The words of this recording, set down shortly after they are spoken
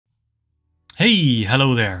Hey,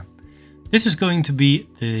 hello there. This is going to be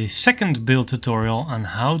the second build tutorial on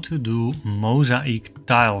how to do mosaic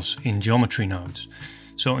tiles in geometry nodes.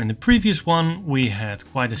 So in the previous one we had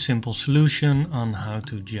quite a simple solution on how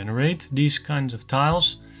to generate these kinds of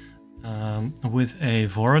tiles with a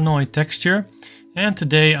Voronoi texture, and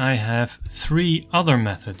today I have three other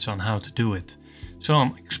methods on how to do it. So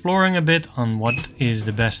I'm exploring a bit on what is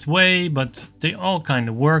the best way, but they all kind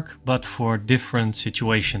of work, but for different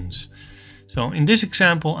situations. So in this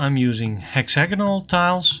example I'm using hexagonal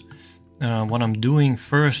tiles. What I'm doing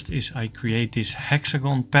first is I create this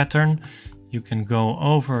hexagon pattern. You can go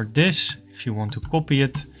over this if you want to copy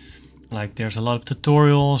it. Like there's a lot of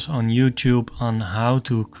tutorials on YouTube on how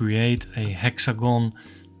to create a hexagon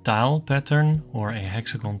tile pattern or a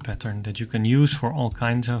hexagon pattern that you can use for all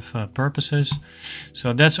kinds of purposes.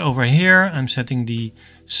 So that's over here. I'm setting the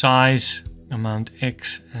size, amount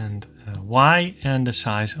X and Y, and the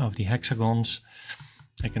size of the hexagons.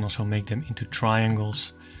 I can also make them into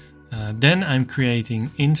triangles. Then I'm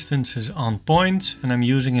creating instances on points, and I'm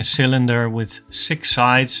using a cylinder with 6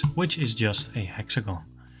 sides, which is just a hexagon.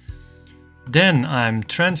 Then I'm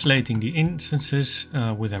translating the instances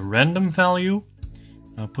with a random value.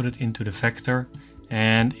 I'll put it into the vector,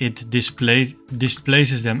 and it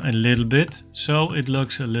displaces them a little bit, so it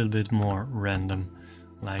looks a little bit more random,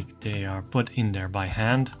 like they are put in there by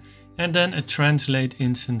hand. And then I translate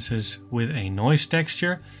instances with a noise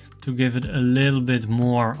texture to give it a little bit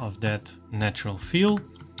more of that natural feel,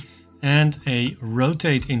 and a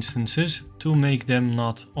rotate instances to make them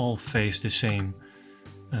not all face the same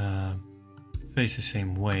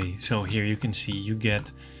way. So here you can see you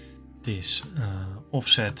get this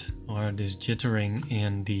offset or this jittering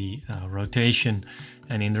in the rotation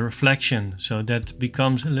and in the reflection, so that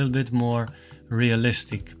becomes a little bit more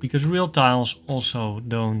realistic, because real tiles also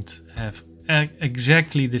don't have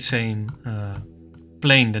exactly the same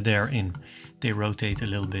plane that they're in. They rotate a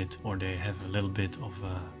little bit, or they have a little bit of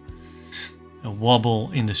a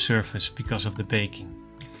wobble in the surface because of the baking.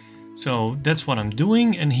 So that's what I'm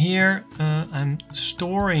doing, and here I'm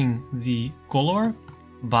storing the color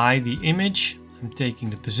by the image. I'm taking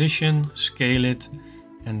the position, scale it,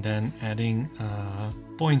 and then adding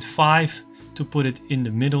 0.5 to put it in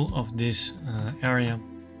the middle of this area.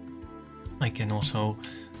 I can also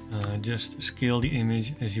just scale the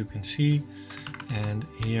image, as you can see, and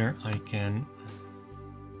here I can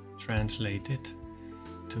translate it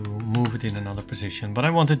to move it in another position, but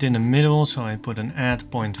I want it in the middle, so I put an add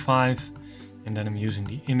 0.5, and then I'm using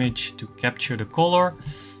the image to capture the color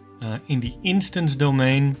in the instance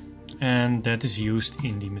domain, and that is used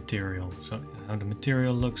in the material. So how the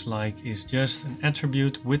material looks like is just an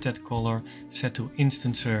attribute with that color set to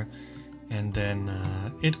instancer, and then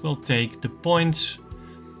it will take the points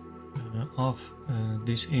of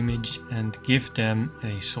this image and give them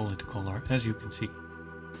a solid color, as you can see.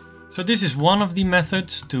 So this is one of the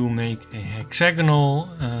methods to make a hexagonal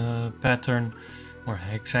pattern or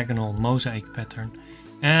hexagonal mosaic pattern,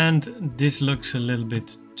 and this looks a little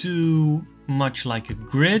bit too much like a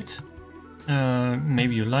grid.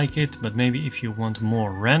 Maybe you like it, but maybe if you want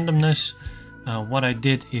more randomness, what I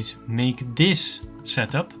did is make this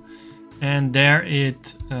setup, and there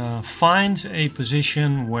it finds a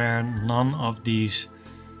position where none of these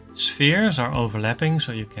spheres are overlapping,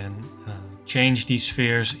 so you can change these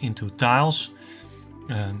spheres into tiles.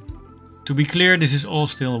 To be clear, this is all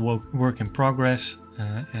still a work in progress,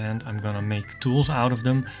 and I'm gonna make tools out of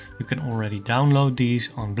them. You can already download these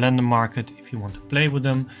on Blender Market if you want to play with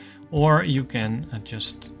them, or you can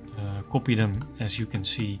just copy them, as you can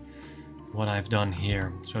see what I've done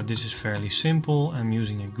here. So this is fairly simple. I'm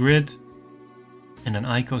using a grid and an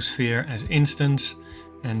icosphere as instance,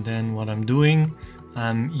 and then what I'm doing,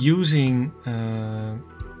 I'm using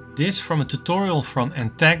this from a tutorial from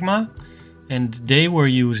Entagma, and they were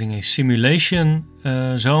using a simulation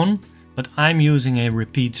zone, but I'm using a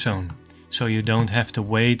repeat zone, so you don't have to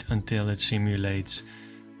wait until it simulates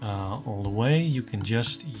all the way. You can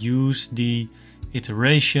just use the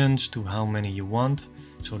iterations to how many you want.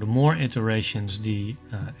 So the more iterations, the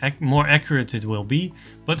more accurate it will be,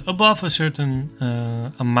 but above a certain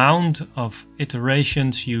amount of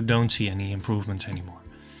iterations you don't see any improvements anymore.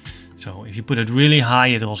 So if you put it really high,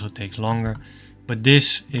 it also takes longer, but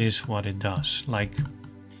this is what it does. Like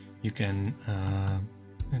you can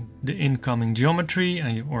the incoming geometry,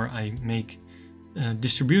 I make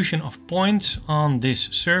distribution of points on this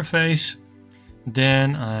surface.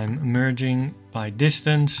 Then I'm merging by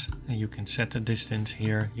distance, and you can set the distance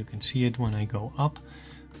here. You can see it when I go up.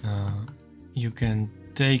 You can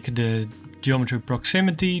take the geometry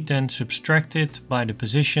proximity, then subtract it by the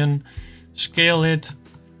position, scale it,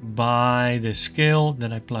 by the scale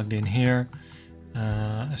that I plugged in here,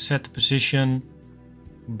 set the position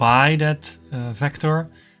by that vector,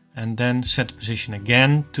 and then set the position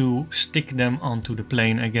again to stick them onto the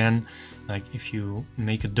plane again. Like if you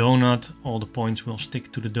make a donut, all the points will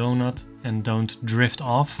stick to the donut and don't drift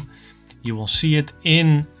off. You will see it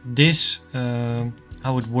in this,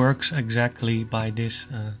 how it works exactly by this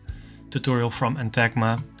tutorial from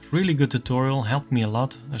Entagma. Really good tutorial, helped me a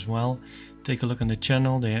lot as well. Take a look on the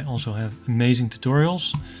channel, they also have amazing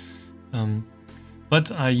tutorials.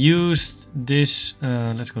 But I used this,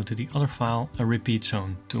 let's go to the other file, a repeat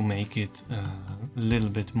zone, to make it a little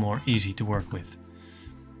bit more easy to work with.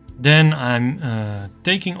 Then I'm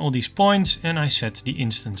taking all these points and I set the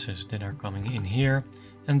instances that are coming in here.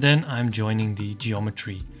 And then I'm joining the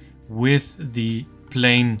geometry with the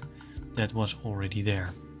plane that was already there.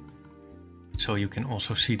 So you can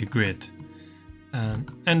also see the grid.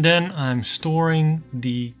 And then I'm storing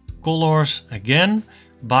the colors again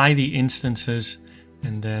by the instances,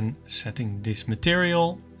 and then setting this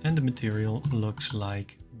material, and the material looks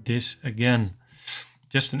like this again.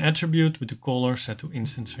 Just an attribute with the color set to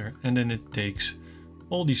instancer, and then it takes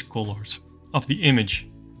all these colors of the image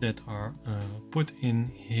that are put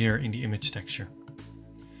in here in the image texture.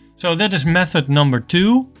 So that is method number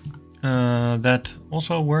 2. That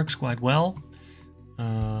also works quite well.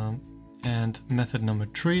 And method number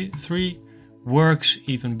 3 works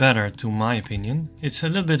even better, to my opinion. It's a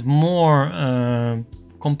little bit more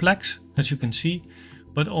complex, as you can see,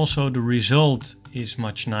 but also the result is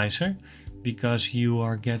much nicer because you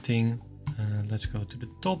are getting, let's go to the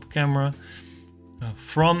top camera,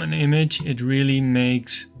 from an image. It really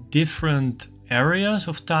makes different areas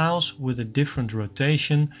of tiles with a different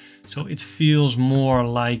rotation, so it feels more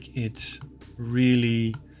like it's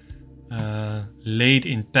really laid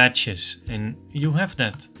in patches, and you have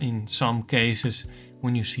that in some cases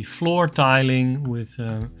when you see floor tiling with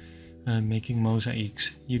making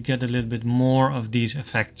mosaics. You get a little bit more of these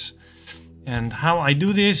effects. And how I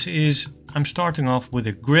do this is I'm starting off with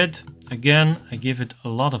a grid. Again, I give it a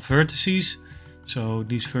lot of vertices, so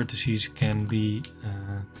these vertices can be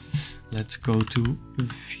let's go to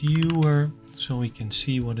viewer so we can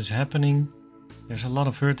see what is happening. There's a lot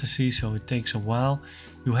of vertices, so it takes a while.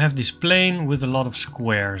 You have this plane with a lot of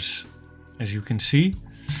squares, as you can see.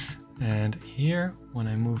 And here, when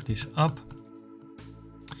I move this up,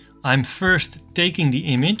 I'm first taking the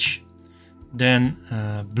image, then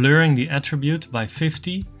blurring the attribute by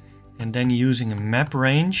 50, and then using a map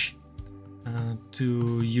range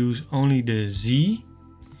to use only the Z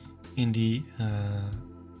in the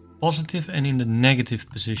positive and in the negative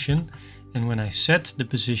position. And when I set the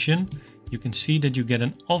position, you can see that you get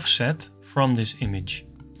an offset from this image.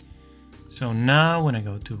 So now when I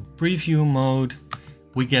go to preview mode,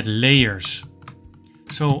 we get layers.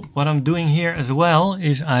 So what I'm doing here as well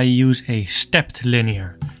is I use a stepped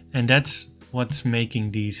linear, and that's what's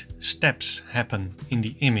making these steps happen in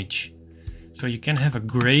the image. So you can have a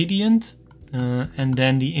gradient and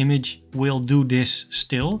then the image will do this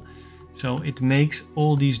still. So it makes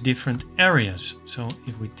all these different areas. So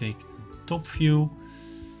if we take top view,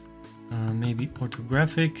 maybe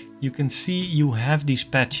orthographic, you can see you have these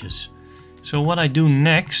patches. So what I do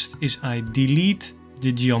next is I delete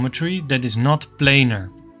the geometry that is not planar,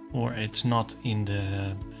 or it's not in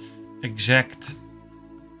the exact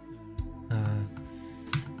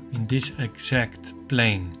in this exact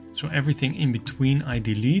plane. So everything in between I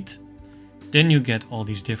delete. Then you get all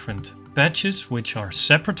these different patches which are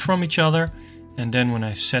separate from each other, and then when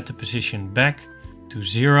I set the position back to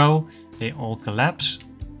 0, they all collapse,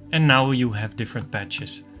 and now you have different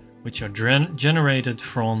patches which are generated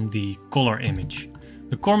from the color image.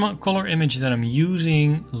 The color image that I'm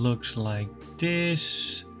using looks like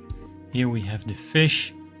this. Here we have the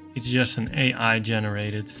fish. It's just an AI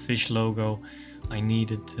generated fish logo. I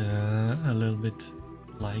needed a little bit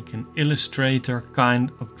like an Illustrator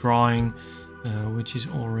kind of drawing, which is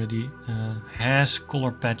already has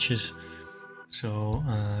color patches. So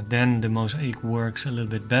then the mosaic works a little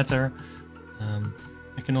bit better.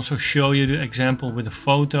 I can also show you the example with a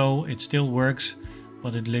photo. It still works,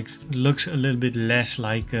 but it looks a little bit less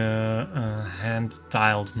like a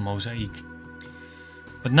hand-tiled mosaic.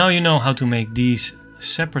 But now you know how to make these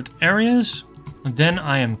separate areas. And then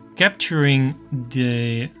I am capturing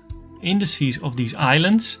the indices of these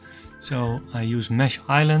islands. So I use mesh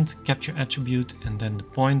island, capture attribute, and then the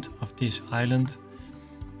point of this island.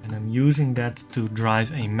 And I'm using that to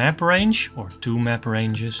drive a map range, or 2 map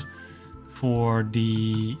ranges, for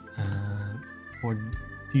the for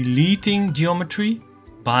deleting geometry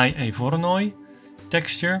by a Voronoi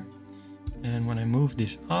texture. And when I move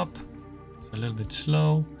this up, so a little bit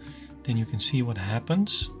slow. Then you can see what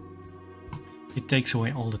happens. It takes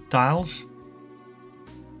away all the tiles.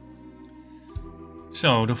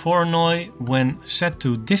 So the Voronoi, when set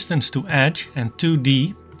to distance to edge and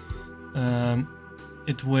 2D,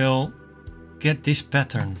 it will get this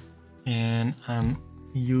pattern. And I'm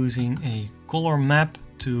using a color map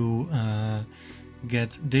to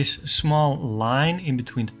get this small line in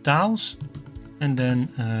between the tiles, and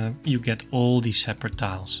then you get all these separate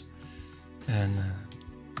tiles. And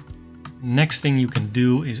next thing you can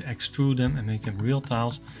do is extrude them and make them real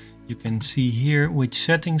tiles. You can see here which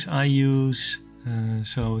settings I use.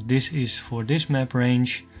 So this is for this map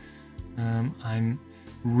range. I'm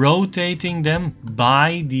rotating them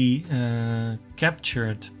by the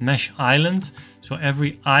captured mesh island. So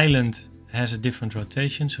every island has a different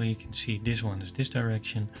rotation. So you can see this one is this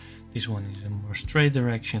direction, this one is a more straight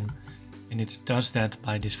direction, and it does that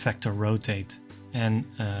by this vector rotate and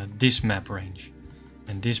this map range.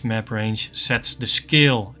 And this map range sets the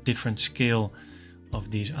scale, different scale of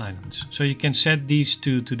these islands. So you can set these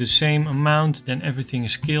two to the same amount, then everything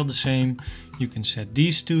is scaled the same. You can set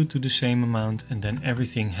these two to the same amount, and then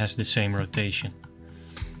everything has the same rotation.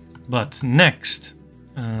 But next,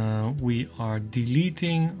 we are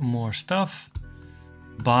deleting more stuff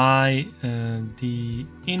by the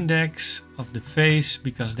index of the face,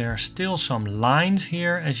 because there are still some lines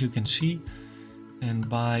here, as you can see. And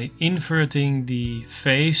by inverting the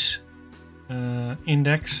face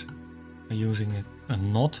index, by using a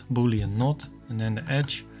not, boolean not, and then the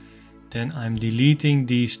edge, then I'm deleting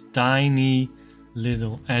these tiny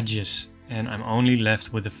little edges, and I'm only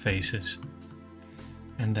left with the faces.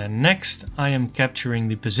 And then next I am capturing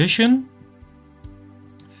the position.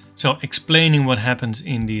 So explaining what happens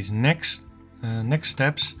in these next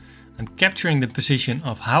steps, I'm capturing the position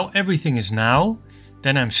of how everything is now.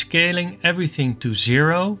 Then I'm scaling everything to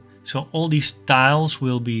 0. So all these tiles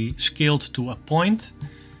will be scaled to a point.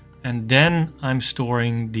 And then I'm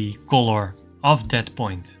storing the color of that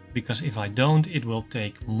point. Because if I don't, it will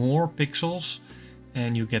take more pixels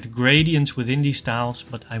and you get gradients within these tiles.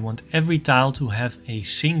 But I want every tile to have a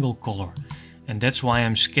single color. And that's why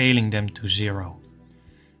I'm scaling them to 0.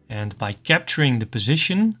 And by capturing the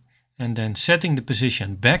position and then setting the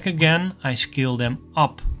position back again, I scale them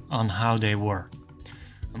up on how they were.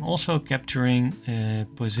 I'm also capturing a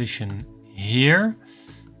position here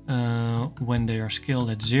when they are scaled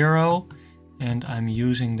at 0, and I'm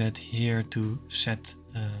using that here to set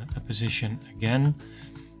a position again.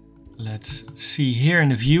 Let's see here in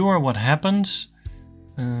the viewer what happens.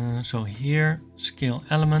 So here, scale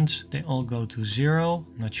elements, they all go to 0.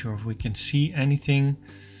 I'm not sure if we can see anything.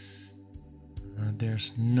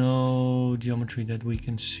 There's no geometry that we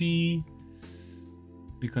can see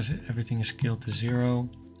because everything is scaled to 0.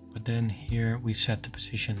 But then here we set the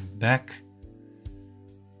position back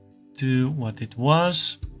to what it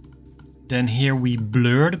was. Then here we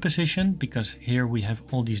blur the position, because here we have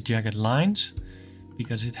all these jagged lines,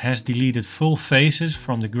 because it has deleted full faces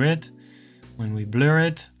from the grid. When we blur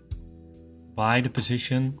it by the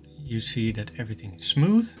position, you see that everything is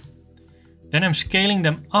smooth. Then I'm scaling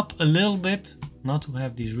them up a little bit, not to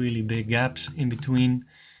have these really big gaps in between.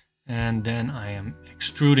 And then I am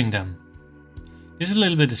extruding them. This is a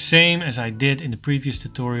little bit the same as I did in the previous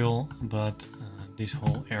tutorial, but this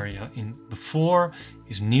whole area in before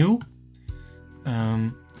is new.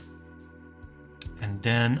 And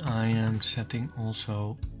then I am setting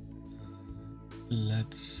also,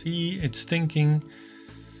 let's see, it's thinking.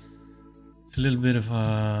 It's a little bit of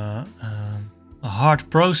a hard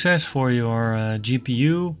process for your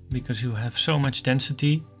GPU because you have so much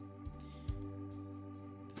density.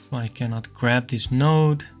 That's why I cannot grab this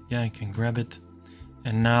node. Yeah, I can grab it.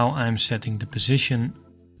 And now I'm setting the position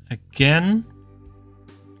again.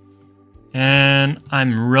 And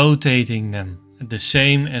I'm rotating them. The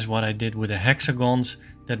same as what I did with the hexagons,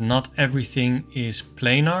 that not everything is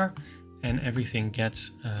planar and everything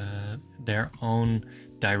gets their own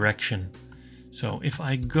direction. So if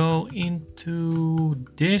I go into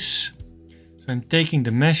this, so I'm taking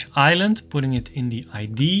the mesh island, putting it in the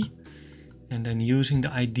ID, and then using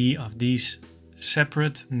the ID of these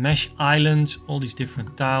separate mesh islands, all these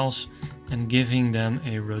different tiles, and giving them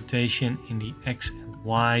a rotation in the X and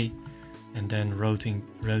Y, and then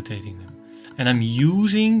rotating them. And I'm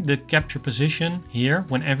using the capture position here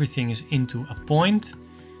when everything is into a point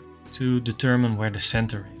to determine where the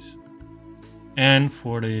center is. And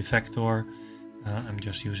for the vector, I'm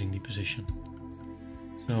just using the position.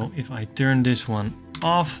 So if I turn this one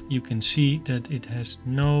off, you can see that it has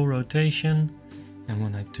no rotation. And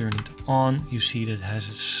when I turn it on, you see that it has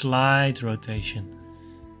a slight rotation.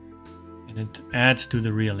 And it adds to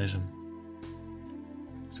the realism.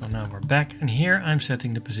 So now we're back, and here I'm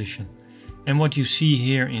setting the position. And what you see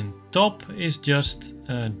here in top is just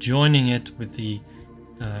joining it with the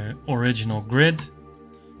original grid,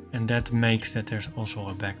 and that makes that there's also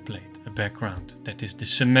a backplate, a background. That is the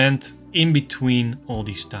cement in between all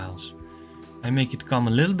these tiles. I make it come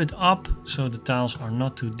a little bit up so the tiles are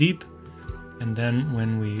not too deep, and then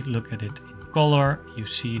when we look at it in color, you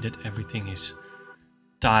see that everything is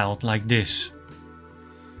tiled like this.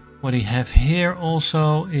 What we have here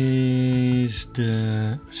also is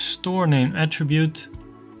the store name attribute,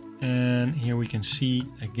 and here we can see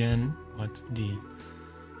again what the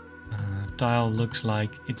tile looks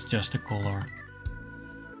like. It's just a color.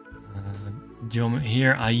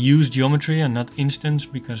 Here I use geometry and not instance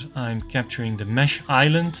because I'm capturing the mesh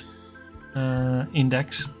island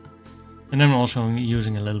index, and I'm also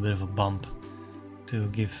using a little bit of a bump to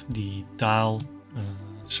give the tile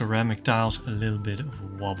ceramic tiles a little bit of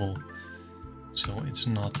a wobble, so it's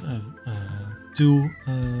not too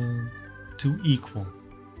equal.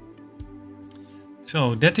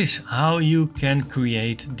 So that is how you can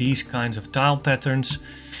create these kinds of tile patterns.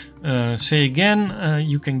 Say again,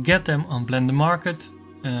 you can get them on Blender Market.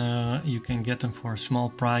 You can get them for a small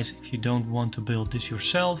price if you don't want to build this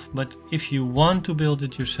yourself, but if you want to build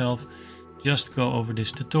it yourself, just go over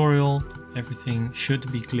this tutorial. Everything should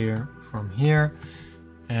be clear from here.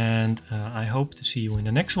 And I hope to see you in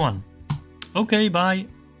the next one. Okay, bye.